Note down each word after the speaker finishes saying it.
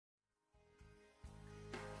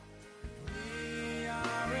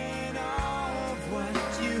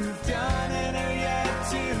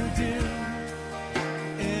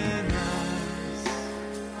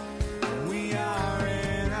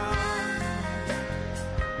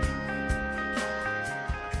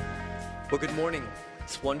Well, good morning.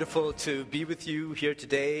 It's wonderful to be with you here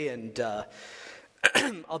today, and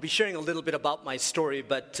I'll be sharing a little bit about my story,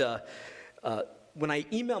 but when I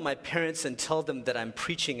email my parents and tell them that I'm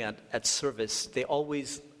preaching at service, they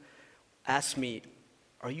always ask me,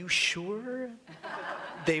 "Are you sure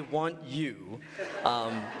they want you?"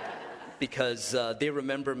 Because they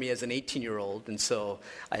remember me as an 18-year-old, and so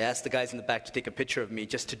I asked the guys in the back to take a picture of me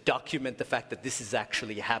just to document the fact that this is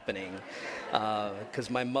actually happening,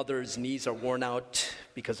 because my mother's knees are worn out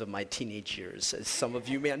because of my teenage years, as some of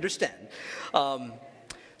you may understand.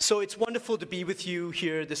 So it's wonderful to be with you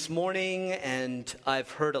here this morning, and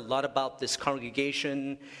I've heard a lot about this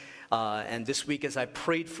congregation, and this week as I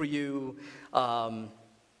prayed for you,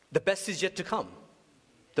 the best is yet to come.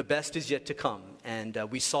 The best is yet to come. And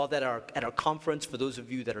we saw that at our conference, for those of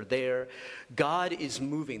you that are there. God is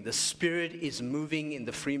moving. The Spirit is moving in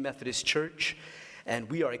the Free Methodist Church. And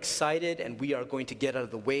we are excited, and we are going to get out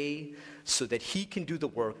of the way so that He can do the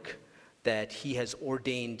work that He has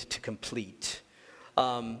ordained to complete.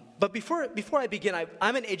 But before I begin,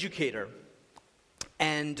 I'm an educator.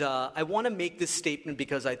 And I want to make this statement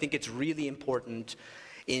because I think it's really important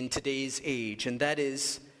in today's age. And that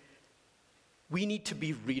is, we need to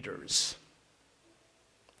be readers.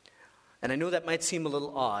 And I know that might seem a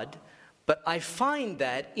little odd, but I find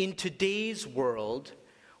that in today's world,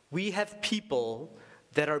 we have people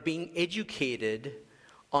that are being educated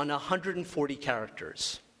on 140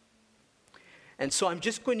 characters. And so I'm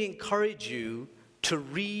just going to encourage you to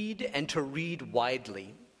read and to read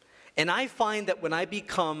widely. And I find that when I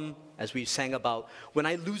become, as we sang about, when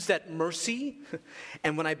I lose that mercy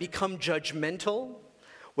and when I become judgmental,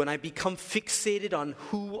 when I become fixated on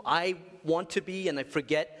who I want to be and I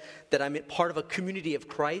forget that I'm part of a community of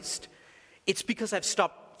Christ, it's because I've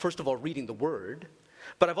stopped, first of all, reading the Word,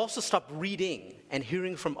 but I've also stopped reading and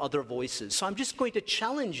hearing from other voices. So I'm just going to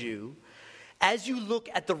challenge you, as you look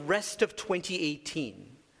at the rest of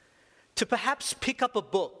 2018, to perhaps pick up a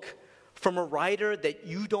book from a writer that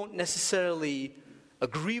you don't necessarily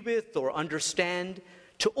agree with or understand,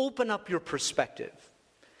 to open up your perspective.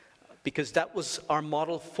 Because that was our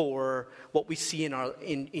model for what we see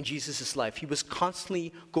in Jesus' life. He was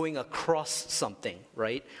constantly going across something,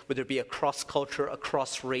 right? Whether it be across culture,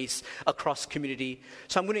 across race, across community.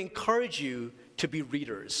 So I'm going to encourage you to be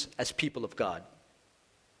readers as people of God.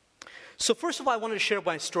 So first of all, I want to share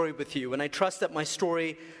my story with you, and I trust that my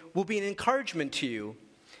story will be an encouragement to you.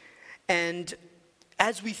 And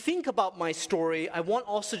as we think about my story, I want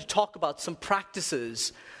also to talk about some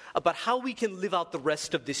practices about how we can live out the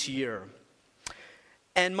rest of this year.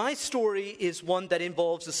 And my story is one that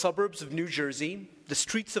involves the suburbs of New Jersey, the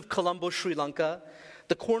streets of Colombo, Sri Lanka,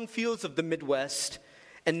 the cornfields of the Midwest,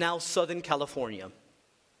 and now Southern California.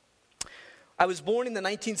 I was born in the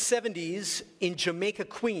 1970s in Jamaica,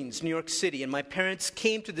 Queens, New York City, and my parents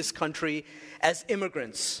came to this country as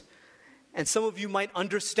immigrants. And some of you might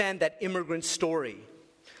understand that immigrant story.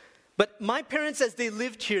 But my parents, as they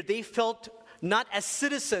lived here, they felt not as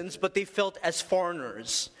citizens, but they felt as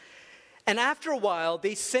foreigners. And after a while,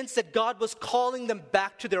 they sensed that God was calling them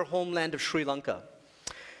back to their homeland of Sri Lanka.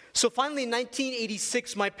 So finally, in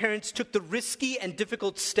 1986, my parents took the risky and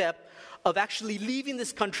difficult step of actually leaving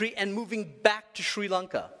this country and moving back to Sri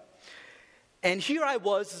Lanka. And here I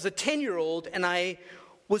was as a 10-year-old, and I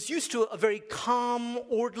was used to a very calm,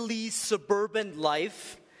 orderly, suburban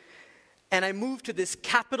life. And I moved to this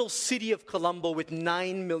capital city of Colombo with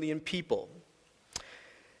 9 million people.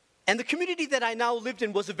 And the community that I now lived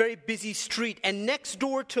in was a very busy street, and next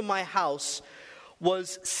door to my house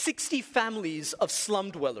was 60 families of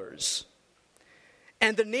slum dwellers.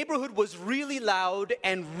 And the neighborhood was really loud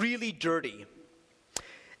and really dirty.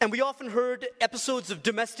 And we often heard episodes of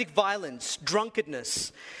domestic violence,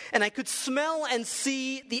 drunkenness, and I could smell and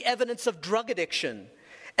see the evidence of drug addiction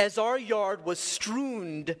as our yard was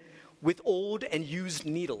strewn with old and used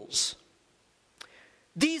needles.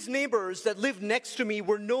 These neighbors that lived next to me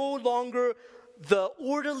were no longer the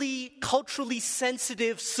orderly, culturally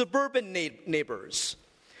sensitive suburban neighbors.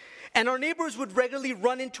 And our neighbors would regularly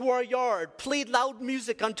run into our yard, play loud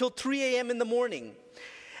music until 3 a.m. in the morning.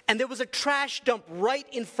 And there was a trash dump right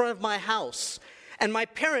in front of my house. And my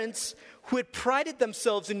parents, who had prided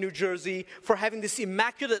themselves in New Jersey for having this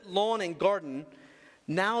immaculate lawn and garden,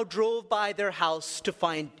 now drove by their house to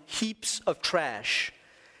find heaps of trash.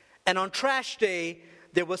 And on trash day,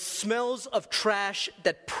 there was smells of trash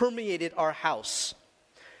that permeated our house.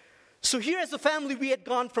 So here as a family, we had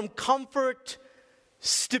gone from comfort,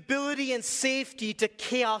 stability, and safety to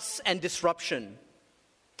chaos and disruption.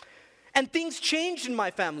 And things changed in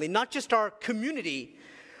my family, not just our community,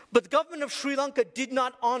 But the government of Sri Lanka did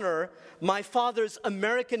not honor my father's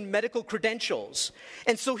American medical credentials.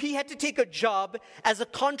 And so he had to take a job as a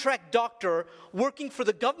contract doctor working for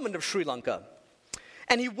the government of Sri Lanka.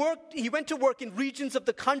 And he went to work in regions of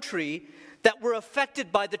the country that were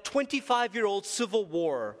affected by the 25-year-old civil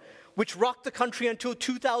war, which rocked the country until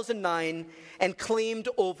 2009 and claimed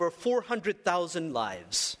over 400,000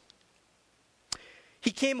 lives.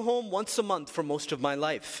 He came home once a month for most of my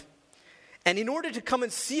life. And in order to come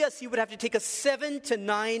and see us, he would have to take a 7 to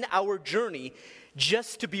 9 hour journey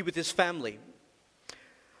just to be with his family.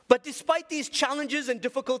 But despite these challenges and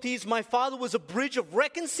difficulties, my father was a bridge of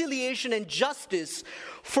reconciliation and justice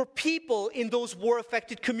for people in those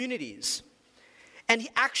war-affected communities. And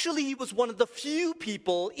he was one of the few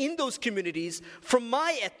people in those communities from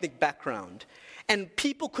my ethnic background. And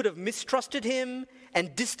people could have mistrusted him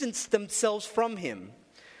and distanced themselves from him.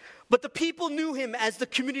 But the people knew him as the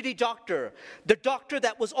community doctor, the doctor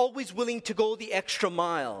that was always willing to go the extra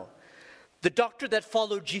mile, the doctor that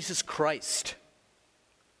followed Jesus Christ.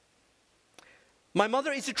 My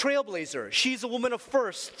mother is a trailblazer. She's a woman of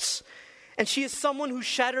firsts, and she is someone who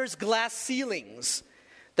shatters glass ceilings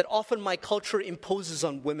that often my culture imposes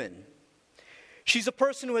on women. She's a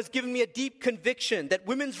person who has given me a deep conviction that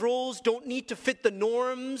women's roles don't need to fit the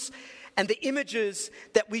norms and the images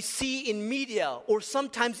that we see in media or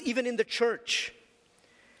sometimes even in the church.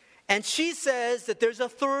 And she says that there's a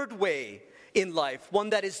third way in life, one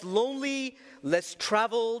that is lonely, less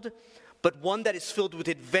traveled, but one that is filled with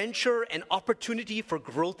adventure and opportunity for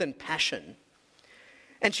growth and passion.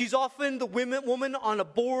 And she's often the woman on a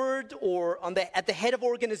board or at the head of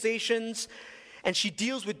organizations, and she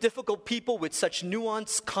deals with difficult people with such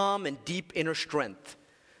nuance, calm, and deep inner strength,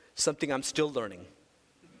 something I'm still learning.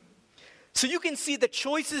 So you can see the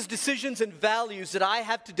choices, decisions, and values that I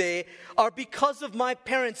have today are because of my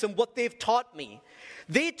parents and what they've taught me.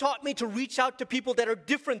 They taught me to reach out to people that are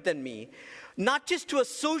different than me, not just to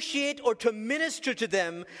associate or to minister to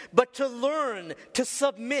them, but to learn, to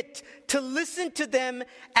submit, to listen to them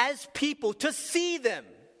as people, to see them.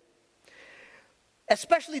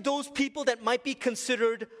 Especially those people that might be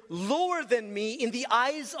considered lower than me in the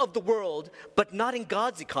eyes of the world, but not in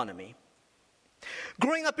God's economy.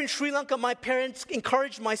 Growing up in Sri Lanka, my parents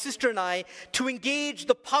encouraged my sister and I to engage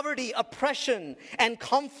the poverty, oppression, and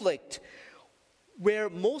conflict where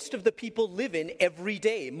most of the people live in every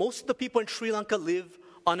day. Most of the people in Sri Lanka live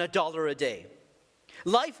on $1 a day.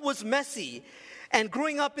 Life was messy, and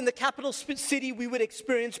growing up in the capital city, we would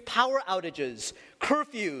experience power outages,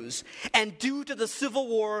 curfews, and due to the Civil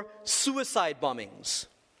War, suicide bombings.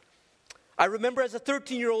 I remember as a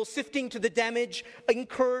 13-year-old sifting to the damage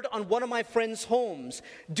incurred on one of my friend's homes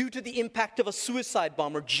due to the impact of a suicide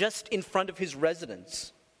bomber just in front of his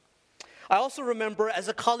residence. I also remember as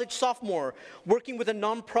a college sophomore working with a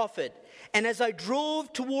nonprofit, and as I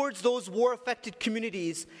drove towards those war-affected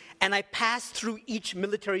communities and I passed through each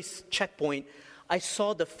military checkpoint, I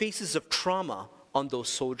saw the faces of trauma on those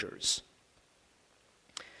soldiers.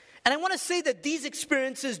 And I want to say that these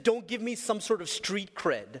experiences don't give me some sort of street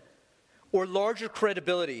cred or larger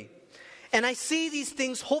credibility. And I say these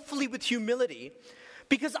things hopefully with humility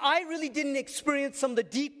because I really didn't experience some of the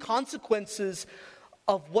deep consequences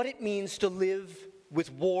of what it means to live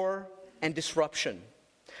with war and disruption.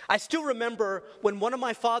 I still remember when one of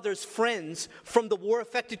my father's friends from the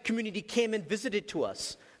war-affected community came and visited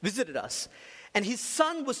us. And his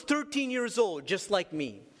son was 13 years old, just like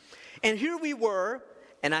me. And here we were,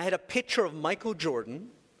 and I had a picture of Michael Jordan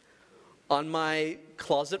on my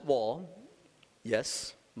closet wall.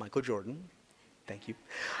 Yes, Michael Jordan. Thank you.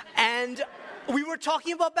 And we were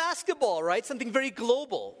talking about basketball, right? Something very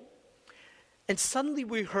global. And suddenly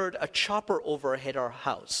we heard a chopper overhead our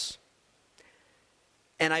house.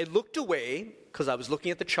 And I looked away, because I was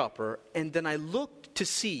looking at the chopper, and then I looked to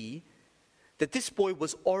see that this boy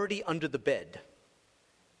was already under the bed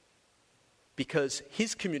because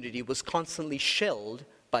his community was constantly shelled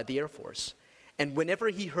by the Air Force. And whenever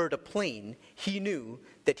he heard a plane, he knew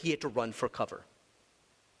that he had to run for cover.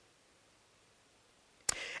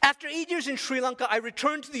 After 8 years in Sri Lanka, I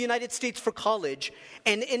returned to the United States for college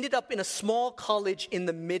and ended up in a small college in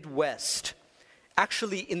the Midwest,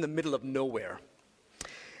 actually in the middle of nowhere.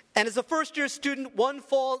 And as a first-year student, one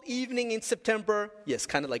fall evening in September, yes,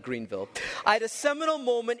 kind of like Greenville, I had a seminal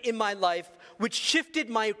moment in my life which shifted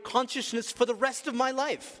my consciousness for the rest of my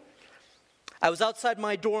life. I was outside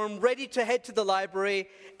my dorm, ready to head to the library,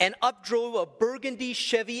 and up drove a burgundy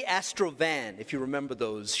Chevy Astro van, if you remember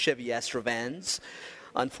those Chevy Astro vans.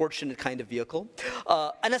 Unfortunate kind of vehicle.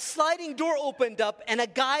 And a sliding door opened up, and a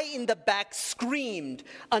guy in the back screamed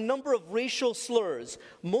a number of racial slurs,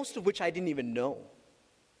 most of which I didn't even know.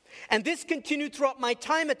 And this continued throughout my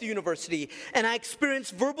time at the university, and I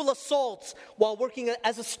experienced verbal assaults while working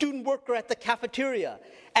as a student worker at the cafeteria,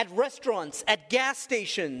 at restaurants, at gas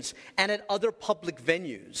stations, and at other public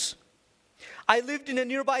venues. I lived in a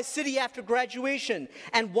nearby city after graduation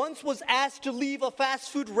and once was asked to leave a fast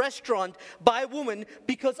food restaurant by a woman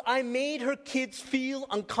because I made her kids feel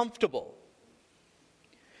uncomfortable.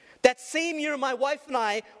 That same year, my wife and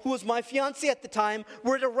I, who was my fiancée at the time,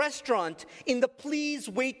 were at a restaurant in the please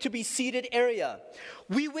wait to be seated area.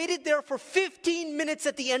 We waited there for 15 minutes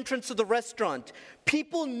at the entrance of the restaurant.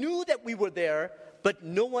 People knew that we were there, but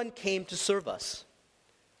no one came to serve us.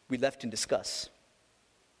 We left in disgust.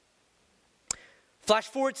 Flash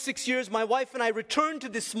forward 6 years, my wife and I returned to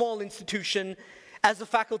this small institution as a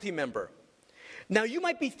faculty member. Now you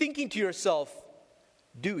might be thinking to yourself,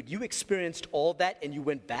 dude, you experienced all that and you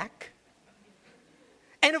went back?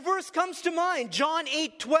 And a verse comes to mind, John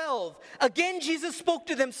 8:12. Again, Jesus spoke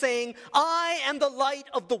to them saying, I am the light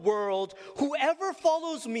of the world. Whoever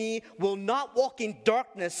follows me will not walk in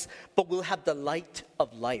darkness, but will have the light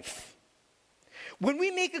of life. When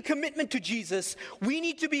we make a commitment to Jesus, we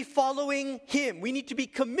need to be following him. We need to be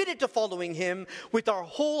committed to following him with our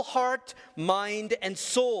whole heart, mind, and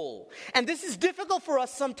soul. And this is difficult for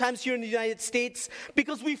us sometimes here in the United States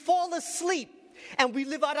because we fall asleep and we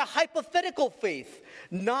live out a hypothetical faith,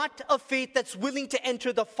 not a faith that's willing to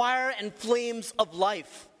enter the fire and flames of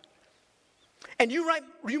life. And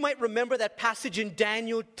you might remember that passage in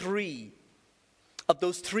Daniel 3 of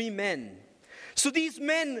those three men. So these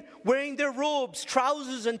men, wearing their robes,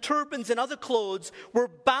 trousers, and turbans and other clothes, were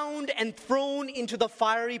bound and thrown into the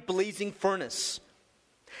fiery blazing furnace.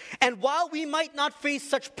 And while we might not face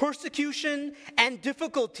such persecution and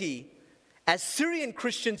difficulty as Syrian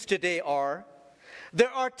Christians today are,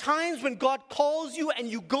 there are times when God calls you and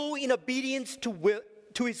you go in obedience to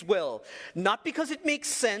his will. Not because it makes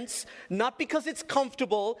sense, not because it's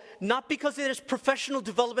comfortable, not because there's professional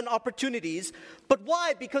development opportunities, but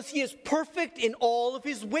why? Because he is perfect in all of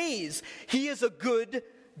his ways. He is a good,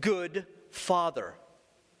 good Father.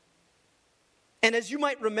 And as you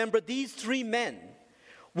might remember, these three men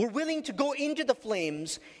were willing to go into the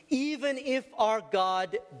flames even if our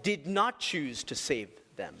God did not choose to save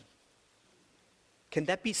them. Can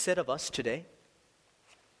that be said of us today?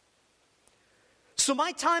 So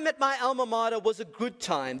my time at my alma mater was a good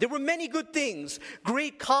time. There were many good things,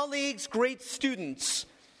 great colleagues, great students.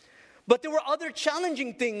 But there were other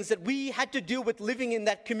challenging things that we had to deal with living in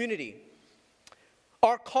that community.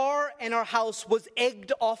 Our car and our house was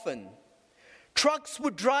egged often. Trucks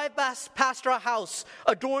would drive past our house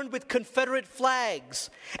adorned with Confederate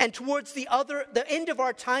flags. And towards the end of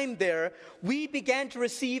our time there, we began to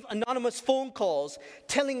receive anonymous phone calls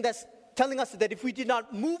telling us that if we did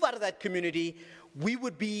not move out of that community, we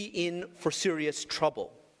would be in for serious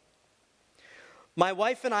trouble. My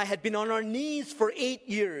wife and I had been on our knees for 8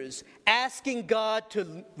 years, asking God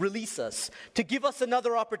to release us, to give us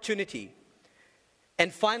another opportunity.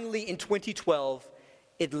 And finally, in 2012,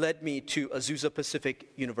 it led me to Azusa Pacific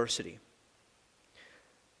University.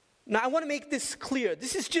 Now, I want to make this clear.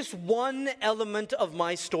 This is just one element of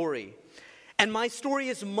my story. And my story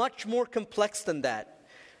is much more complex than that.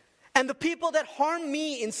 And the people that harm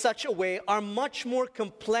me in such a way are much more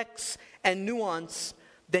complex and nuanced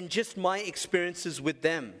than just my experiences with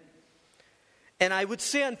them. And I would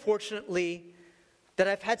say, unfortunately, that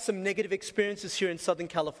I've had some negative experiences here in Southern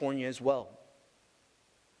California as well.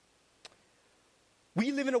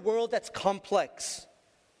 We live in a world that's complex,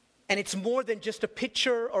 and it's more than just a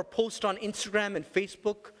picture or post on Instagram and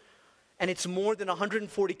Facebook, and it's more than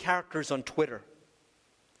 140 characters on Twitter.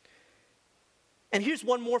 And here's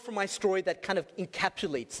one more from my story that kind of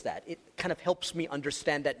encapsulates that. It kind of helps me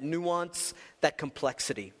understand that nuance, that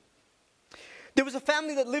complexity. There was a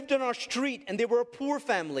family that lived on our street, and they were a poor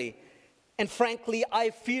family. And frankly, I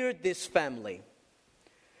feared this family.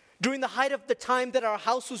 During the height of the time that our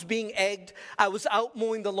house was being egged, I was out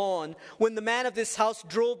mowing the lawn when the man of this house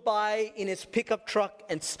drove by in his pickup truck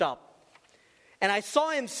and stopped. And I saw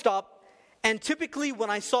him stop, and typically when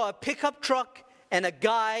I saw a pickup truck and a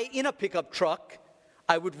guy in a pickup truck,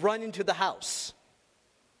 I would run into the house.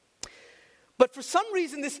 But for some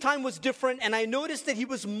reason, this time was different, and I noticed that he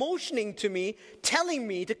was motioning to me, telling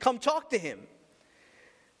me to come talk to him.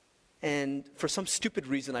 And for some stupid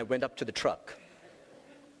reason, I went up to the truck.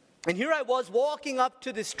 And here I was walking up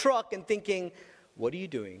to this truck and thinking, what are you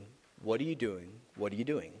doing? What are you doing? What are you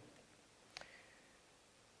doing?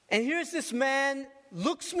 And here's this man,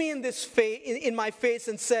 looks me in my face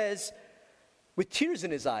and says, with tears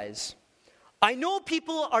in his eyes, I know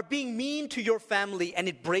people are being mean to your family and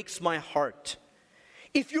it breaks my heart.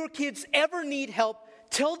 If your kids ever need help,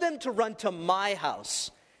 Tell them to run to my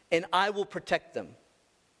house, and I will protect them."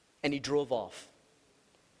 And he drove off.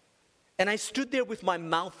 And I stood there with my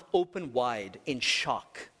mouth open wide in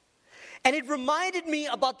shock. And it reminded me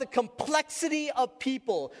about the complexity of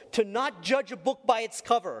people to not judge a book by its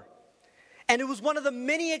cover. And it was one of the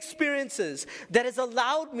many experiences that has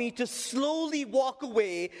allowed me to slowly walk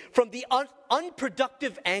away from the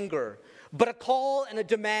unproductive anger, but a call and a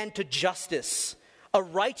demand to justice, a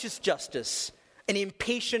righteous justice, an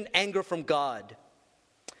impatient anger from God.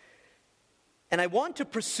 And I want to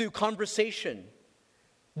pursue conversation,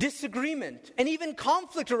 disagreement, and even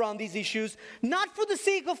conflict around these issues, not for the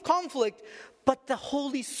sake of conflict, but the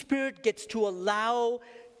Holy Spirit gets to allow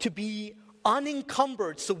to be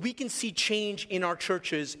unencumbered so we can see change in our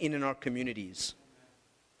churches and in our communities.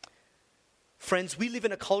 Friends, we live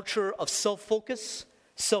in a culture of self-focus,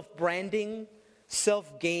 self-branding,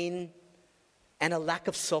 self-gain, and a lack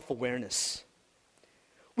of self-awareness.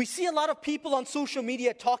 We see a lot of people on social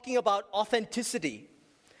media talking about authenticity.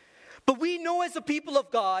 But we know as a people of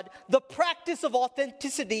God, the practice of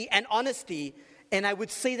authenticity and honesty, and I would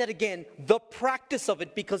say that again, the practice of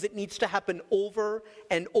it, because it needs to happen over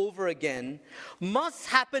and over again, must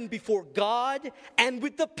happen before God and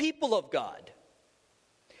with the people of God.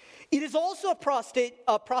 It is also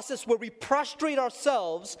a process where we prostrate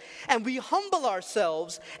ourselves and we humble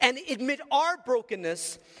ourselves and admit our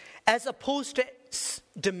brokenness, as opposed to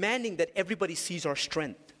demanding that everybody sees our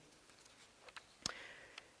strength.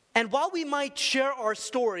 And while we might share our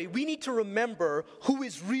story, we need to remember who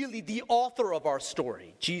is really the author of our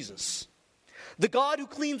story, Jesus. The God who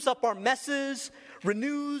cleans up our messes,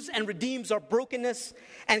 renews and redeems our brokenness,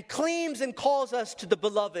 and claims and calls us to the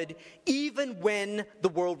beloved even when the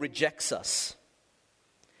world rejects us.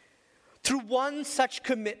 Through one such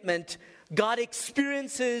commitment, God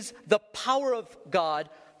experiences the power of God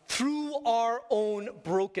through our own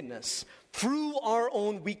brokenness, through our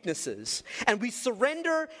own weaknesses. And we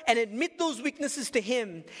surrender and admit those weaknesses to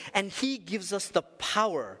Him, and He gives us the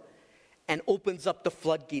power and opens up the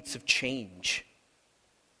floodgates of change.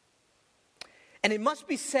 And it must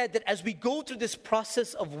be said that as we go through this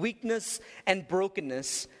process of weakness and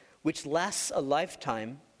brokenness, which lasts a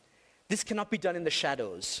lifetime, this cannot be done in the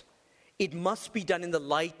shadows. It must be done in the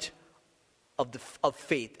light of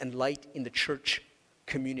faith and light in the church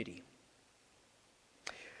community.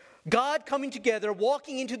 God coming together,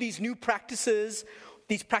 walking into these new practices,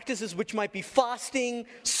 these practices which might be fasting,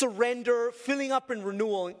 surrender, filling up and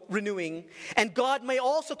renewing. And God may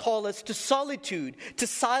also call us to solitude, to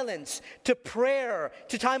silence, to prayer,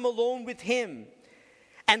 to time alone with Him.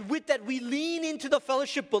 And with that, we lean into the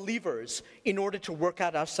fellowship believers in order to work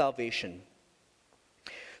out our salvation.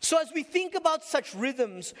 So as we think about such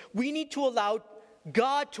rhythms, we need to allow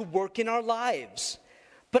God to work in our lives.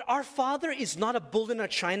 But our Father is not a bull in a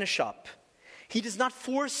china shop. He does not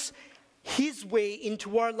force His way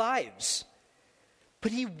into our lives.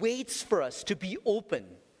 But He waits for us to be open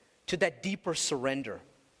to that deeper surrender.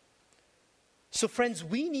 So friends,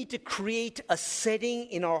 we need to create a setting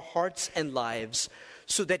in our hearts and lives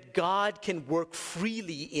so that God can work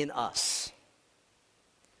freely in us.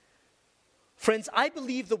 Friends, I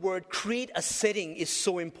believe the word create a setting is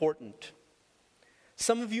so important.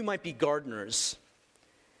 Some of you might be gardeners.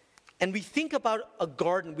 And we think about a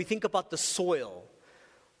garden, we think about the soil,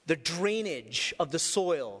 the drainage of the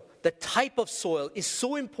soil, the type of soil is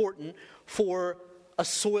so important for a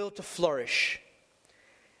soil to flourish.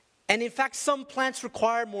 And in fact, some plants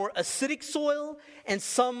require more acidic soil and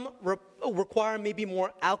some require maybe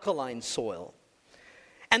more alkaline soil.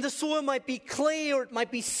 And the soil might be clay or it might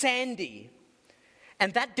be sandy.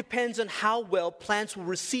 And that depends on how well plants will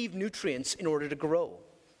receive nutrients in order to grow.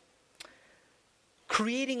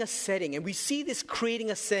 Creating a setting, and we see this creating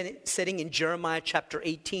a setting in Jeremiah chapter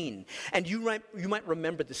 18. And you might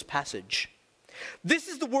remember this passage. This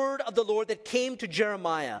is the word of the Lord that came to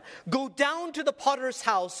Jeremiah. Go down to the potter's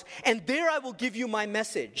house, and there I will give you my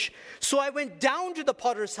message. So I went down to the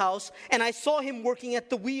potter's house, and I saw him working at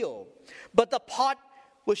the wheel. But the pot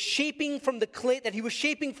was shaping from the clay that he was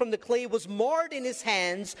shaping from the clay was marred in his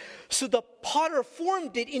hands. So the potter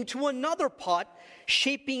formed it into another pot,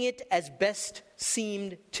 shaping it as best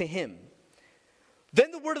seemed to him.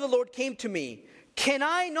 Then the word of the Lord came to me. Can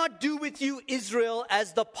I not do with you, Israel,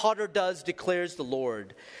 as the potter does, declares the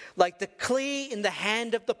Lord? Like the clay in the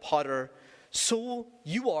hand of the potter, so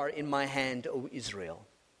you are in my hand, O Israel.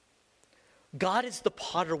 God is the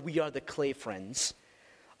potter, we are the clay, friends.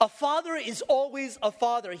 A father is always a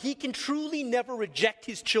father. He can truly never reject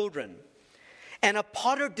his children. And a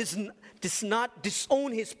potter does not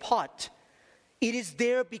disown his pot. It is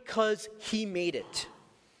there because he made it.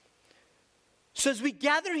 So as we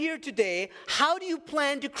gather here today, how do you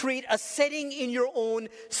plan to create a setting in your own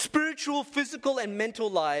spiritual, physical, and mental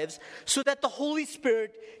lives so that the Holy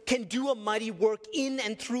Spirit can do a mighty work in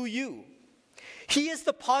and through you? He is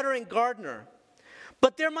the potter and gardener.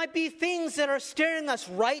 But there might be things that are staring us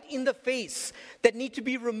right in the face that need to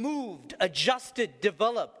be removed, adjusted,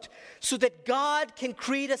 developed, so that God can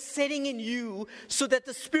create a setting in you so that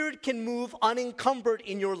the Spirit can move unencumbered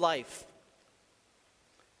in your life.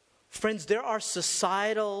 Friends, there are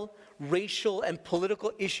societal, racial, and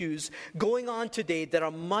political issues going on today that are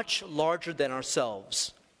much larger than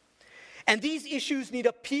ourselves. And these issues need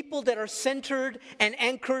a people that are centered and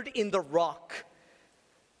anchored in the rock,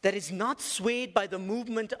 that is not swayed by the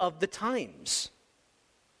movement of the times.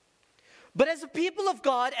 But as a people of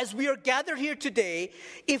God, as we are gathered here today,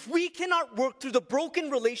 if we cannot work through the broken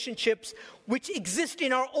relationships which exist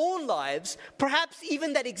in our own lives, perhaps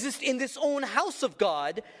even that exist in this own house of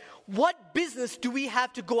God, what business do we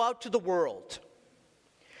have to go out to the world?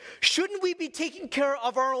 Shouldn't we be taking care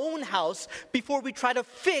of our own house before we try to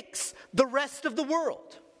fix the rest of the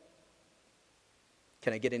world?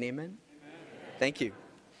 Can I get an amen? Amen. Thank you.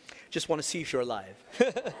 Just want to see if you're alive.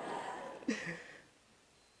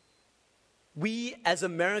 We as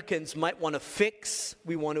Americans might want to fix,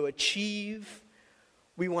 we want to achieve,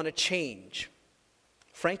 we want to change.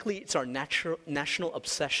 Frankly, it's our national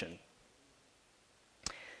obsession.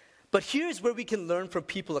 But here's where we can learn from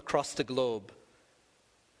people across the globe.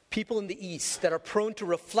 People in the East that are prone to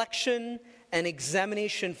reflection and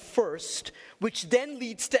examination first, which then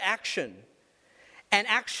leads to action. And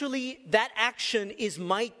actually, that action is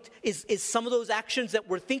some of those actions that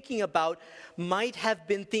we're thinking about might have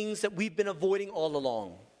been things that we've been avoiding all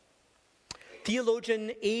along.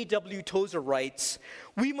 Theologian A.W. Tozer writes,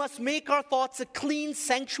 "We must make our thoughts a clean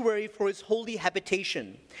sanctuary for his holy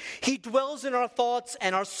habitation. He dwells in our thoughts,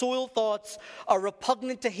 and our soiled thoughts are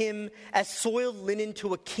repugnant to him as soiled linen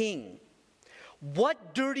to a king."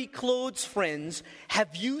 What dirty clothes, friends,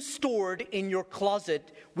 have you stored in your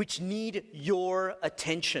closet which need your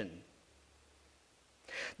attention?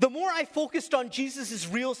 The more I focused on Jesus'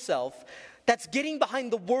 real self, that's getting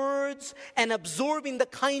behind the words and absorbing the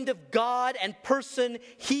kind of God and person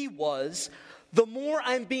he was, the more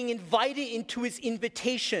I'm being invited into his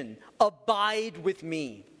invitation, abide with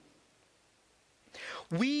me.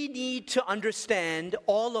 We need to understand,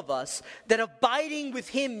 all of us, that abiding with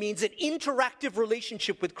him means an interactive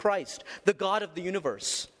relationship with Christ, the God of the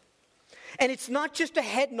universe. And it's not just a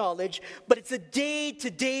head knowledge, but it's a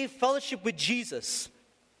day-to-day fellowship with Jesus.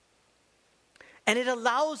 And it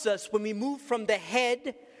allows us, when we move from the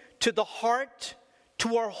head to the heart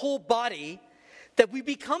to our whole body, that we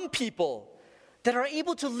become people that are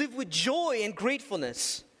able to live with joy and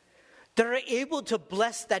gratefulness, that are able to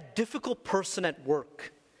bless that difficult person at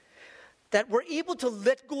work, that we're able to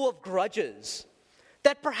let go of grudges,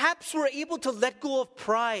 that perhaps we're able to let go of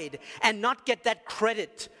pride and not get that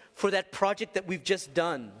credit for that project that we've just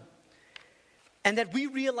done, and that we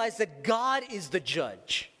realize that God is the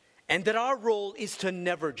judge and that our role is to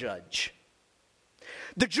never judge.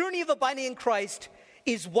 The journey of abiding in Christ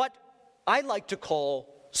is what I like to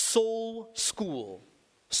call soul school.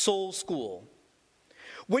 Soul school.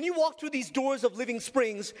 When you walk through these doors of Living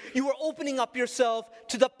Springs, you are opening up yourself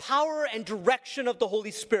to the power and direction of the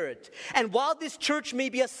Holy Spirit. And while this church may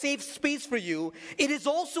be a safe space for you, it is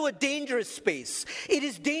also a dangerous space. It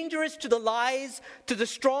is dangerous to the lies, to the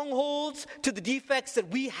strongholds, to the defects that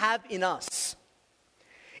we have in us.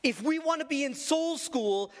 If we want to be in soul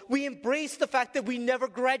school, we embrace the fact that we never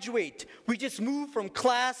graduate. We just move from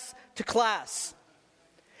class to class.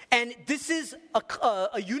 And this is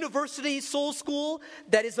a university soul school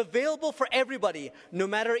that is available for everybody, no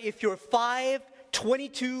matter if you're 5,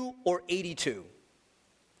 22, or 82.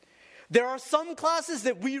 There are some classes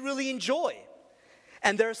that we really enjoy,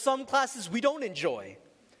 and there are some classes we don't enjoy.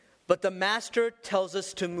 But the Master tells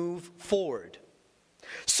us to move forward.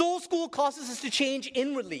 Soul school causes us to change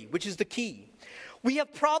inwardly, which is the key. We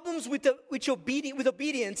have problems with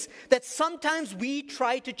obedience that sometimes we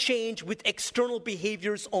try to change with external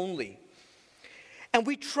behaviors only. And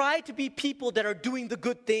we try to be people that are doing the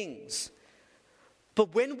good things.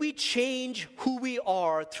 But when we change who we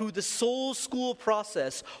are through the soul school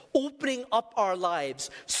process, opening up our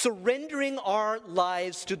lives, surrendering our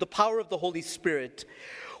lives to the power of the Holy Spirit,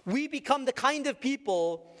 we become the kind of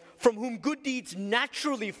people from whom good deeds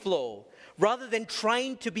naturally flow, rather than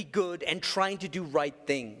trying to be good and trying to do right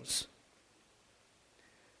things.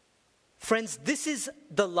 Friends, this is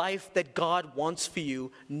the life that God wants for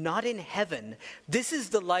you, not in heaven. This is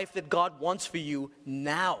the life that God wants for you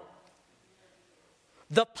now.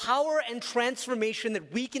 The power and transformation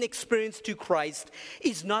that we can experience through Christ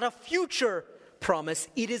is not a future promise,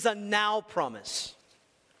 it is a now promise.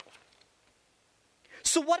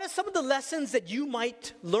 So what are some of the lessons that you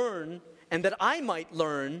might learn and that I might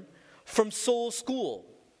learn from Soul School?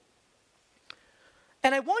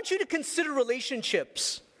 And I want you to consider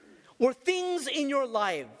relationships or things in your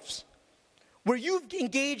lives where you've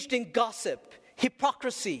engaged in gossip,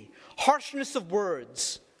 hypocrisy, harshness of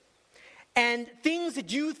words, and things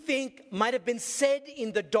that you think might have been said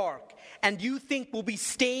in the dark and you think will be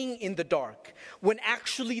staying in the dark, when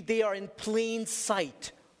actually they are in plain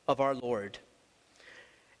sight of our Lord.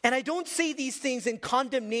 And I don't say these things in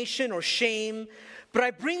condemnation or shame, but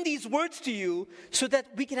I bring these words to you so that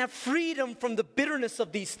we can have freedom from the bitterness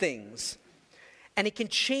of these things. And it can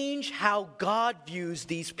change how God views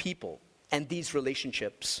these people and these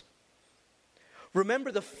relationships.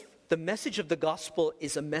 Remember, the message of the gospel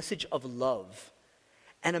is a message of love,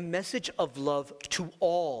 and a message of love to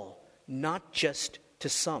all, not just to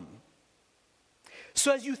some.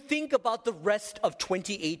 So as you think about the rest of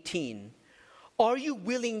 2018, are you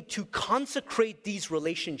willing to consecrate these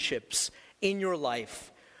relationships in your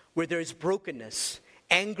life where there is brokenness,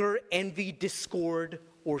 anger, envy, discord,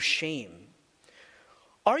 or shame?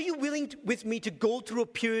 Are you willing with me to go through a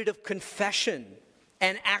period of confession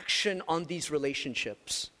and action on these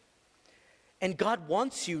relationships? And God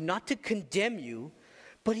wants you not to condemn you,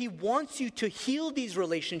 but He wants you to heal these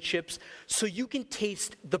relationships so you can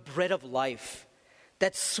taste the bread of life,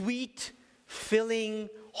 that sweet, filling,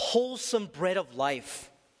 wholesome bread of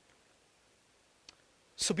life.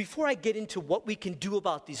 So before I get into what we can do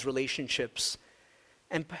about these relationships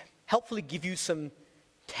and helpfully give you some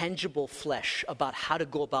tangible flesh about how to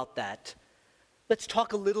go about that, let's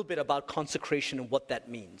talk a little bit about consecration and what that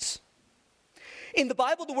means. In the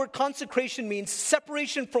Bible, the word consecration means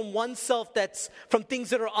separation from oneself, that's from things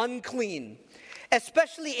that are unclean,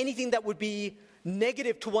 especially anything that would be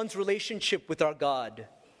negative to one's relationship with our God.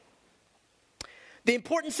 The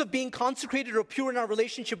importance of being consecrated or pure in our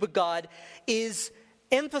relationship with God is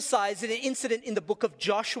emphasized in an incident in the book of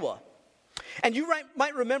Joshua. And you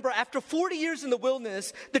might remember, after 40 years in the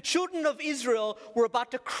wilderness, the children of Israel were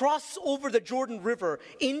about to cross over the Jordan River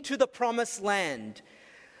into the promised land.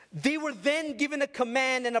 They were then given a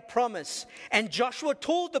command and a promise. And Joshua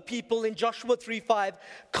told the people in Joshua 3:5,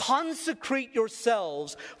 consecrate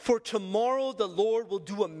yourselves, for tomorrow the Lord will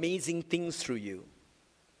do amazing things through you.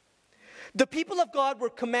 The people of God were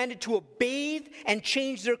commanded to bathe and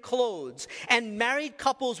change their clothes. And married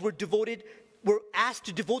couples were asked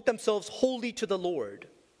to devote themselves wholly to the Lord.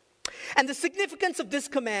 And the significance of this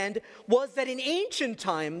command was that in ancient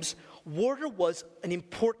times, water was an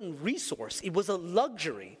important resource. It was a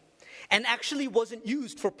luxury and actually wasn't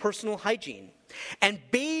used for personal hygiene. And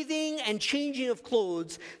bathing and changing of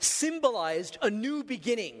clothes symbolized a new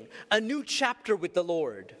beginning, a new chapter with the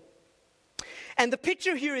Lord. And the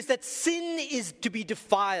picture here is that sin is to be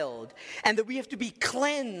defiled and that we have to be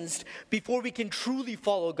cleansed before we can truly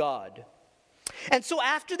follow God. And so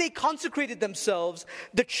after they consecrated themselves,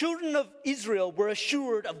 the children of Israel were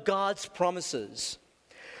assured of God's promises.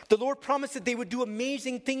 The Lord promised that they would do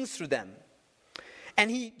amazing things through them.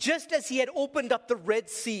 And just as He had opened up the Red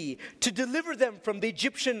Sea to deliver them from the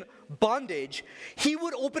Egyptian bondage, He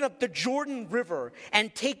would open up the Jordan River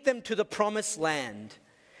and take them to the promised land.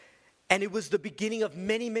 And it was the beginning of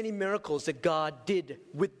many, many miracles that God did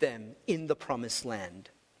with them in the promised land.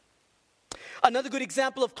 Another good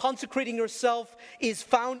example of consecrating yourself is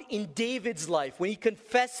found in David's life when he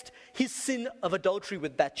confessed his sin of adultery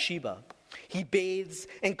with Bathsheba. He bathes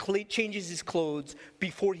and changes his clothes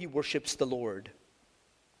before he worships the Lord.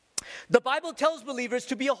 The Bible tells believers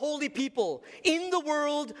to be a holy people in the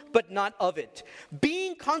world, but not of it.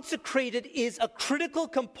 Being consecrated is a critical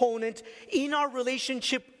component in our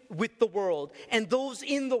relationship with the world and those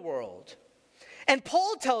in the world. And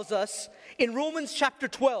Paul tells us in Romans chapter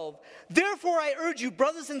 12, therefore I urge you,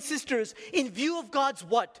 brothers and sisters, in view of God's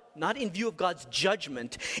what? Not in view of God's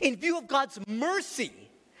judgment, in view of God's mercy,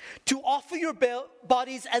 to offer your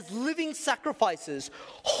bodies as living sacrifices,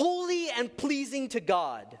 holy and pleasing to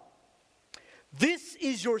God. This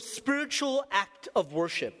is your spiritual act of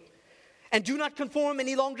worship. And do not conform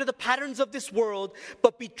any longer to the patterns of this world,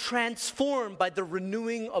 but be transformed by the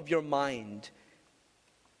renewing of your mind.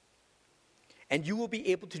 And you will be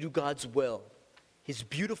able to do God's will, His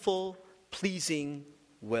beautiful, pleasing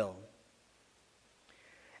will.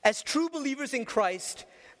 As true believers in Christ,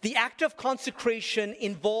 the act of consecration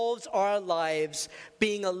involves our lives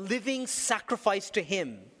being a living sacrifice to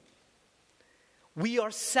Him. We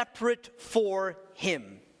are separate for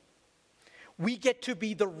Him. we get to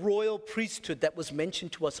be the royal priesthood that was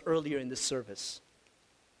mentioned to us earlier in this service.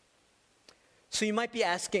 So you might be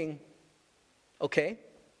asking, okay,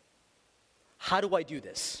 how do I do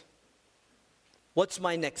this? What's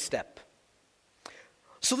my next step?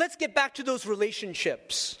 So let's get back to those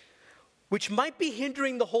relationships, which might be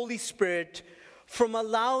hindering the Holy Spirit from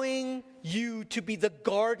allowing you to be the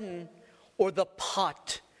garden or the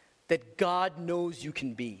pot that God knows you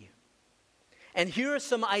can be. And here are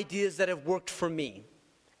some ideas that have worked for me,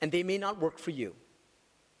 and they may not work for you.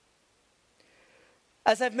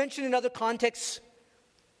 As I've mentioned in other contexts,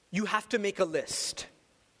 you have to make a list.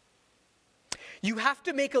 You have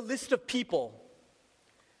to make a list of people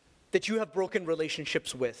that you have broken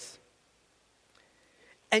relationships with.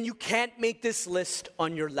 And you can't make this list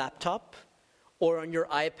on your laptop or on your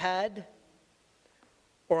iPad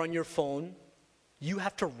or on your phone. You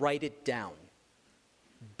have to write it down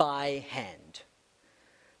by hand.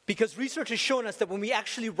 Because research has shown us that when we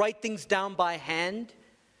actually write things down by hand,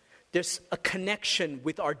 there's a connection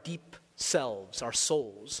with our deep selves, our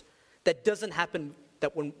souls, that doesn't happen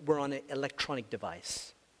that when we're on an electronic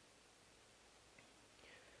device.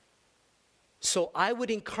 So I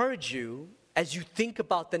would encourage you, as you think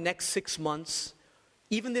about the next 6 months,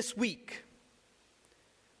 even this week,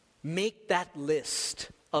 make that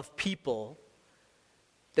list of people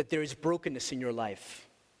that there is brokenness in your life.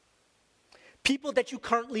 People that you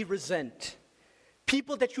currently resent.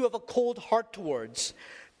 People that you have a cold heart towards.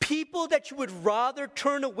 People that you would rather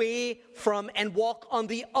turn away from and walk on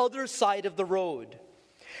the other side of the road.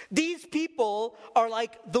 These people are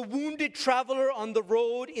like the wounded traveler on the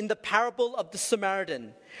road in the parable of the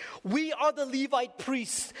Samaritan. We are the Levite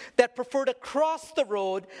priests that prefer to cross the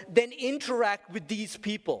road than interact with these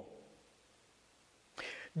people.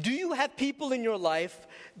 Do you have people in your life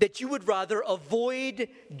that you would rather avoid,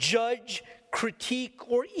 judge, critique,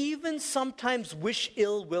 or even sometimes wish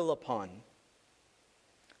ill will upon?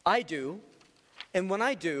 I do, and when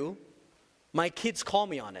I do, my kids call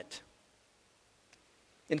me on it.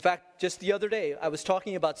 In fact, just the other day, I was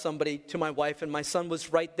talking about somebody to my wife, and my son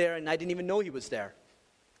was right there, and I didn't even know he was there.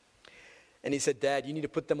 And he said, "Dad, you need to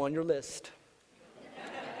put them on your list."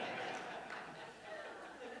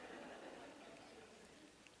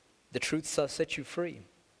 The truth shall set you free.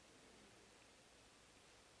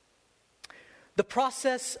 The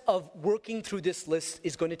process of working through this list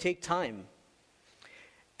is going to take time.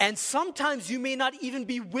 And sometimes you may not even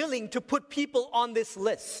be willing to put people on this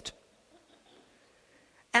list.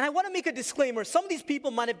 And I want to make a disclaimer. Some of these people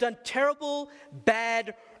might have done terrible,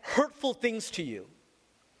 bad, hurtful things to you.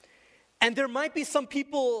 And there might be some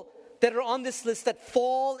people that are on this list that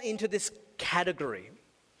fall into this category.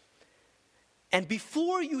 And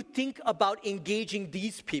before you think about engaging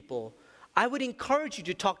these people, I would encourage you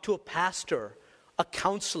to talk to a pastor, a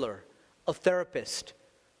counselor, a therapist,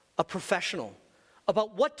 a professional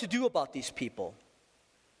about what to do about these people.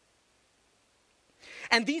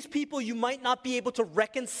 And these people you might not be able to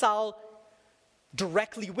reconcile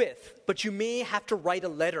directly with, but you may have to write a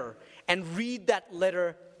letter and read that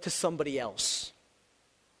letter to somebody else.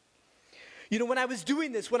 You know, when I was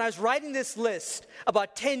doing this, when I was writing this list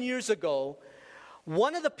about 10 years ago,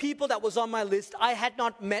 one of the people that was on my list I had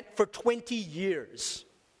not met for 20 years.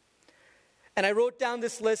 And I wrote down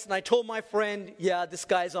this list and I told my friend, yeah, this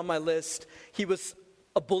guy's on my list. He was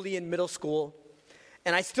a bully in middle school.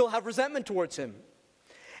 And I still have resentment towards him.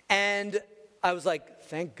 And I was like,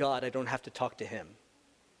 thank God I don't have to talk to him.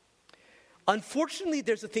 Unfortunately,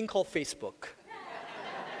 there's a thing called Facebook.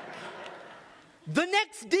 The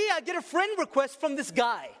next day, I get a friend request from this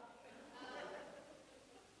guy.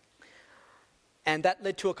 And that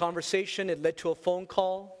led to a conversation. It led to a phone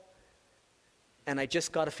call. And I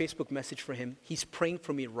just got a Facebook message for him. He's praying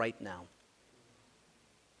for me right now.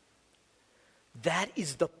 That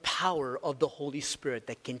is the power of the Holy Spirit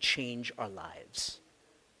that can change our lives.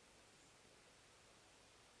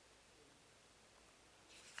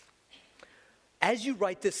 As you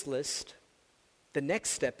write this list, the next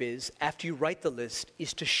step is, after you write the list,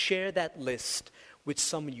 is to share that list with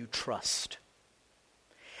someone you trust.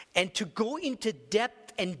 And to go into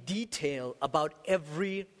depth and detail about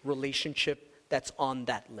every relationship that's on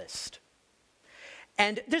that list.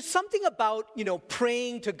 And there's something about,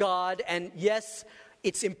 praying to God, and yes,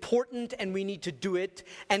 it's important and we need to do it.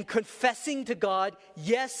 And confessing to God,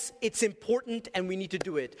 yes, it's important and we need to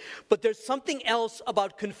do it. But there's something else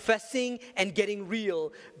about confessing and getting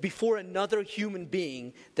real before another human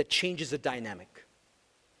being that changes the dynamic.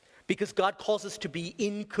 Because God calls us to be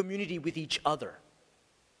in community with each other.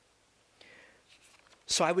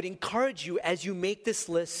 So I would encourage you, as you make this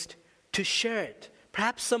list, to share it.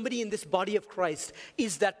 Perhaps somebody in this body of Christ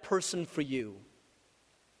is that person for you.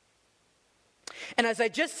 And as I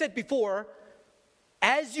just said before,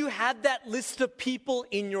 as you have that list of people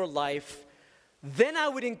in your life, then I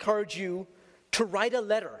would encourage you to write a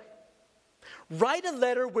letter. Write a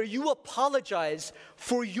letter where you apologize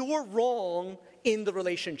for your wrong in the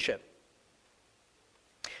relationship.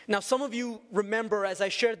 Now, some of you remember, as I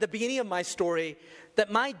shared at the beginning of my story,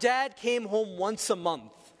 that my dad came home once a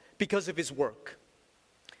month because of his work.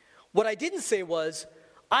 What I didn't say was,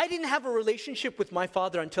 I didn't have a relationship with my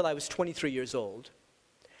father until I was 23 years old.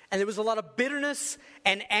 And there was a lot of bitterness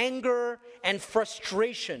and anger and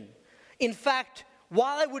frustration. In fact,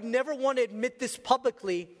 while I would never want to admit this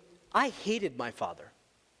publicly, I hated my father.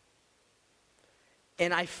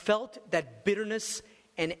 And I felt that bitterness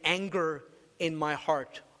and anger in my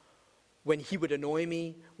heart when he would annoy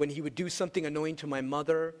me, when he would do something annoying to my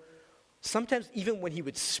mother. Sometimes even when he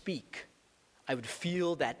would speak, I would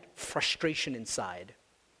feel that frustration inside.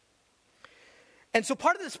 And so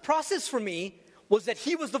part of this process for me was that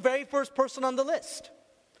he was the very first person on the list.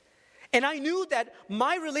 And I knew that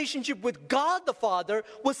my relationship with God the Father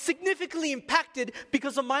was significantly impacted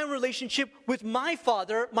because of my relationship with my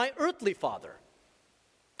father, my earthly father.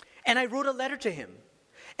 And I wrote a letter to him.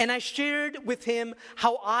 And I shared with him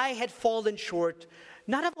how I had fallen short,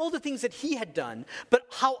 not of all the things that he had done, but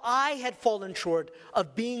how I had fallen short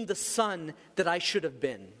of being the son that I should have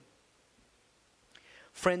been.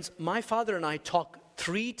 Friends, my father and I talk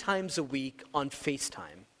 3 times a week on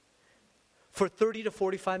FaceTime for 30 to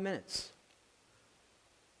 45 minutes.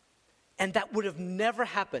 And that would have never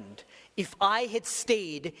happened if I had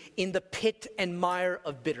stayed in the pit and mire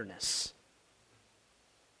of bitterness.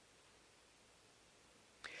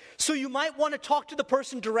 So you might want to talk to the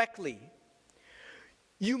person directly.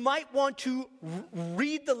 You might want to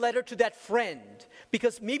read the letter to that friend,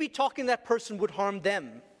 because maybe talking to that person would harm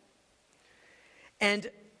them.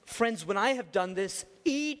 And friends, when I have done this,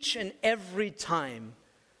 each and every time,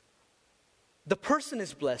 the person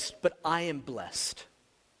is blessed, but I am blessed.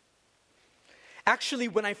 Actually,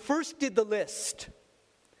 when I first did the list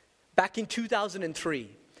back in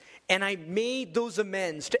 2003, and I made those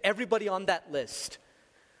amends to everybody on that list,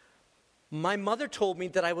 my mother told me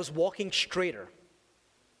that I was walking straighter.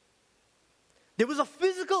 There was a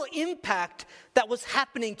physical impact that was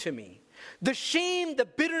happening to me. The shame, the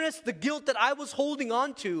bitterness, the guilt that I was holding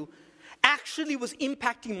on to actually was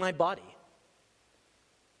impacting my body.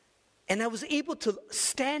 And I was able to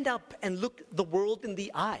stand up and look the world in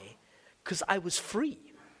the eye because I was free.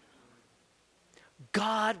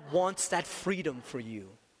 God wants that freedom for you.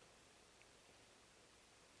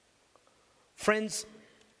 Friends,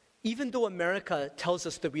 even though America tells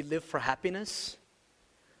us that we live for happiness,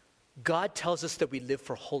 God tells us that we live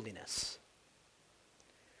for holiness.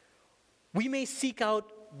 We may seek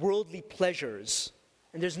out worldly pleasures,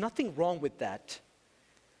 and there's nothing wrong with that,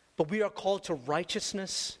 but we are called to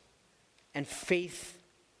righteousness and faith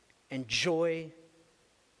and joy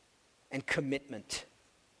and commitment.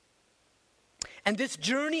 And this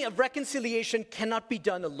journey of reconciliation cannot be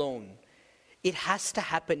done alone. It has to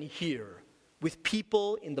happen here with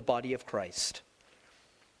people in the body of Christ.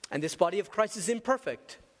 And this body of Christ is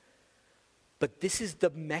imperfect, but this is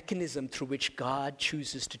the mechanism through which God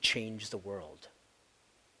chooses to change the world.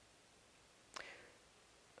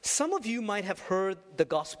 Some of you might have heard the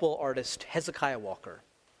gospel artist Hezekiah Walker.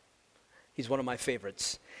 He's one of my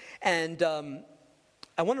favorites. And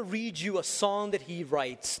I want to read you a song that he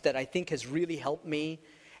writes that I think has really helped me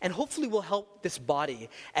and hopefully will help this body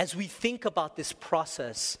as we think about this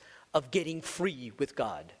process of getting free with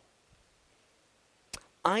God.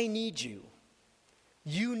 I need you.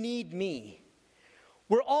 You need me.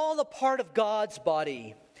 We're all a part of God's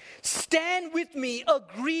body. Stand with me,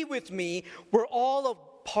 agree with me. We're all a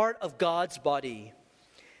part of God's body.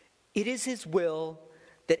 It is His will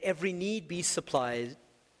that every need be supplied.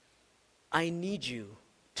 I need you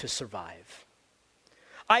to survive.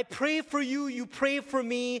 I pray for you, you pray for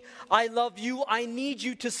me. I love you, I need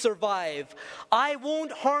you to survive. I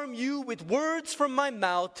won't harm you with words from my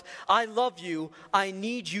mouth. I love you, I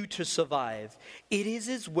need you to survive. It is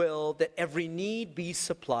His will that every need be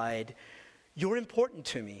supplied. You're important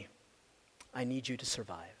to me. I need you to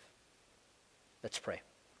survive. Let's pray.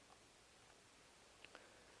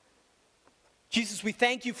 Jesus, we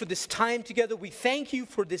thank you for this time together. We thank you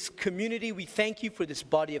for this community. We thank you for this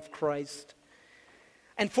body of Christ.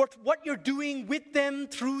 And for what you're doing with them,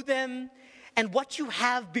 through them, and what you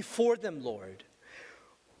have before them, Lord.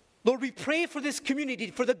 Lord, we pray for this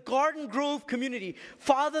community, for the Garden Grove community.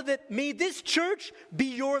 Father, that may this church be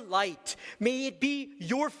your light. May it be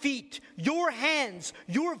your feet, your hands,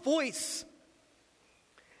 your voice.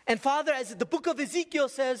 And Father, as the book of Ezekiel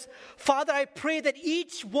says, Father, I pray that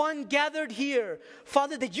each one gathered here,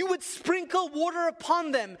 Father, that you would sprinkle water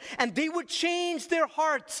upon them and they would change their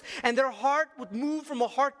hearts, and their heart would move from a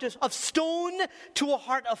heart of stone to a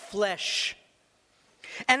heart of flesh.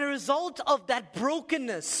 And a result of that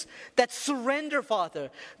brokenness, that surrender, Father,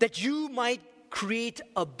 that you might create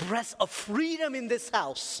a breath of freedom in this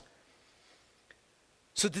house,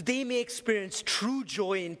 so that they may experience true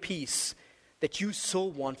joy and peace that you so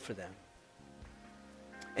want for them.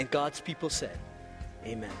 And God's people said,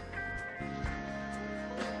 amen.